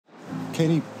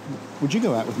Katie, would you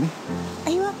go out with me?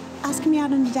 Are you asking me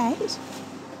out on a date?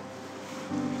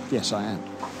 Yes, I am.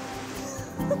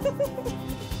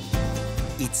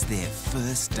 It's their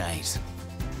first date.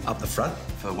 Up the front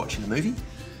for watching the movie,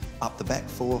 up the back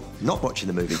for not watching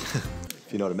the movie, if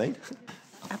you know what I mean.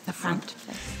 Up the front.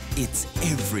 It's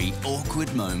every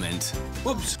awkward moment.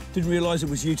 Whoops, didn't realise it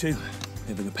was you two.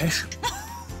 Having a pesh.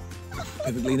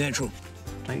 Perfectly natural.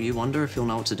 Don't you wonder if he'll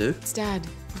know what to do? It's Dad.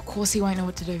 Of course he won't know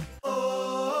what to do.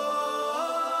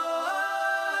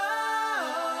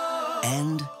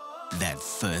 And that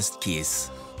first kiss.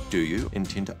 Do you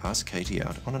intend to ask Katie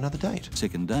out on another date?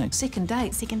 Second date. Second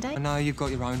date. Second date? I know you've got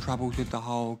your own troubles with the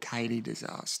whole Katie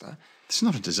disaster. It's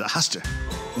not a disaster.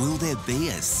 Will there be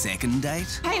a second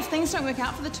date? Hey, if things don't work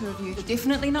out for the two of you, you're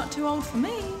definitely not too old for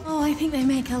me. Oh, I think they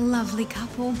make a lovely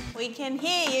couple. We can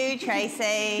hear you,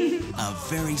 Tracy. A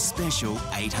very special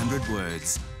 800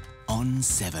 words on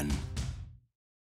 7.